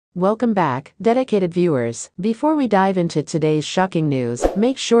Welcome back, dedicated viewers. Before we dive into today's shocking news,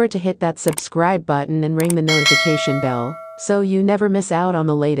 make sure to hit that subscribe button and ring the notification bell, so you never miss out on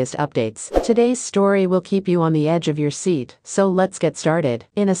the latest updates. Today's story will keep you on the edge of your seat, so let's get started.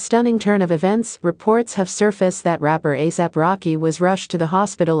 In a stunning turn of events, reports have surfaced that rapper A$AP Rocky was rushed to the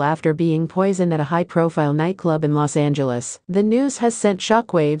hospital after being poisoned at a high-profile nightclub in Los Angeles. The news has sent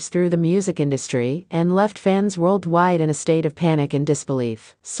shockwaves through the music industry and left fans worldwide in a state of panic and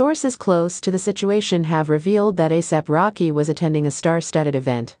disbelief. Sources close to the situation have revealed that A$AP Rocky was attending a star-studded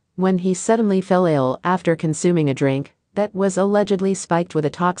event when he suddenly fell ill after consuming a drink that was allegedly spiked with a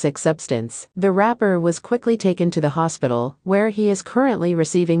toxic substance. The rapper was quickly taken to the hospital, where he is currently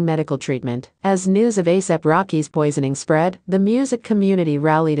receiving medical treatment. As news of A$AP Rocky's poisoning spread, the music community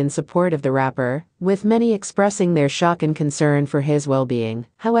rallied in support of the rapper, with many expressing their shock and concern for his well-being.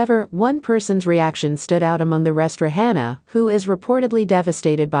 However, one person's reaction stood out among the rest: Rihanna, who is reportedly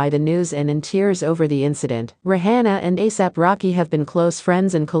devastated by the news and in tears over the incident. Rihanna and A$AP Rocky have been close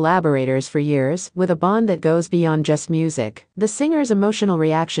friends and collaborators for years, with a bond that goes beyond just music. The singer's emotional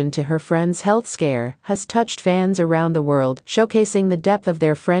reaction to her friend's health scare has touched fans around the world, showcasing the depth of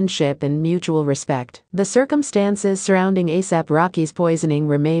their friendship and mutual respect. The circumstances surrounding A$AP Rocky's poisoning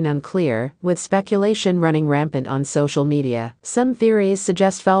remain unclear, with speculation running rampant on social media. Some theories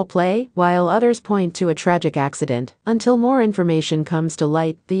suggest foul play, while others point to a tragic accident. Until more information comes to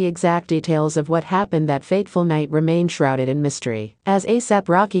light, the exact details of what happened that fateful night remain shrouded in mystery. As A$AP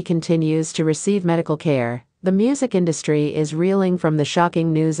Rocky continues to receive medical care, the music industry is reeling from the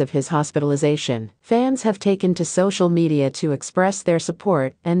shocking news of his hospitalization. Fans have taken to social media to express their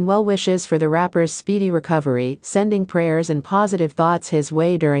support and well wishes for the rapper's speedy recovery, sending prayers and positive thoughts his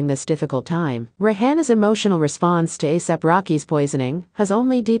way during this difficult time. Rihanna's emotional response to A$AP Rocky's poisoning has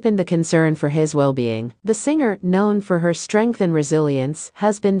only deepened the concern for his well-being. The singer, known for her strength and resilience,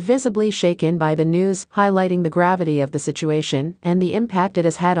 has been visibly shaken by the news, highlighting the gravity of the situation and the impact it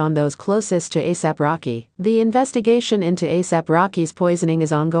has had on those closest to A$AP Rocky. The investigation into A$AP Rocky's poisoning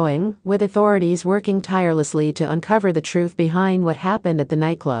is ongoing, with authorities working tirelessly to uncover the truth behind what happened at the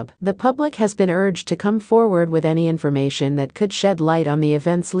nightclub. The public has been urged to come forward with any information that could shed light on the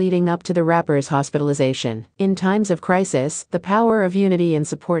events leading up to the rapper's hospitalization. In times of crisis, the power of unity and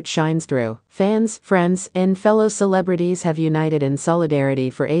support shines through. Fans, friends, and fellow celebrities have united in solidarity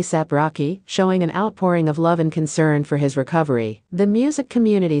for A$AP Rocky, showing an outpouring of love and concern for his recovery. The music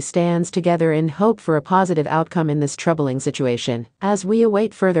community stands together in hope for a positive outcome in this troubling situation. As we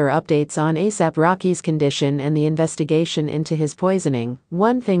await further updates on A$AP Rocky's condition and the investigation into his poisoning,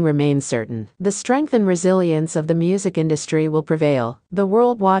 one thing remains certain: the strength and resilience of the music industry will prevail. The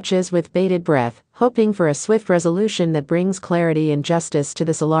world watches with bated breath, hoping for a swift resolution that brings clarity and justice to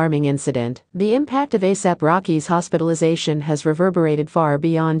this alarming incident. The impact of A$AP Rocky's hospitalization has reverberated far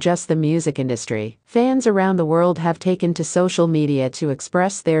beyond just the music industry. Fans around the world have taken to social media to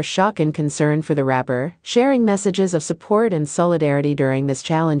express their shock and concern for the rapper, sharing messages of support and solidarity during this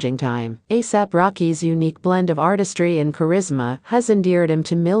challenging time. A$AP Rocky's unique blend of artistry and charisma has endeared him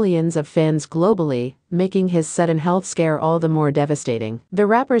to millions of fans globally, making his sudden health scare all the more devastating. The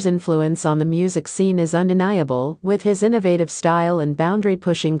rapper's influence on the music scene is undeniable, with his innovative style and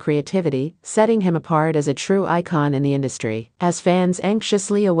boundary-pushing creativity setting him apart as a true icon in the industry. As fans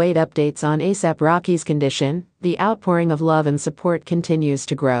anxiously await updates on A$AP Rocky's condition, the outpouring of love and support continues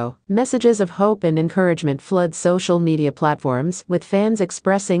to grow. Messages of hope and encouragement flood social media platforms, with fans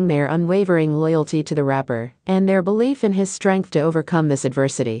expressing their unwavering loyalty to the rapper and their belief in his strength to overcome this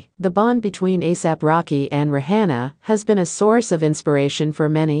adversity. The bond between A$AP Rocky and Rihanna has been a source of inspiration for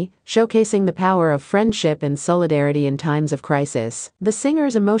many, showcasing the power of friendship and solidarity in times of crisis. The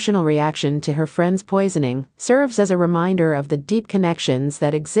singer's emotional reaction to her friend's poisoning serves as a reminder of the deep connections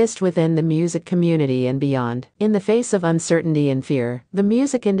that exist within the music community and beyond. In the face of uncertainty and fear, the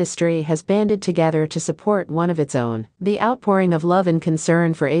music industry has banded together to support one of its own. The outpouring of love and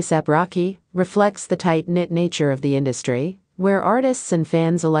concern for A$AP Rocky reflects the tight-knit nature of the industry, where artists and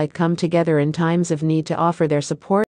fans alike come together in times of need to offer their support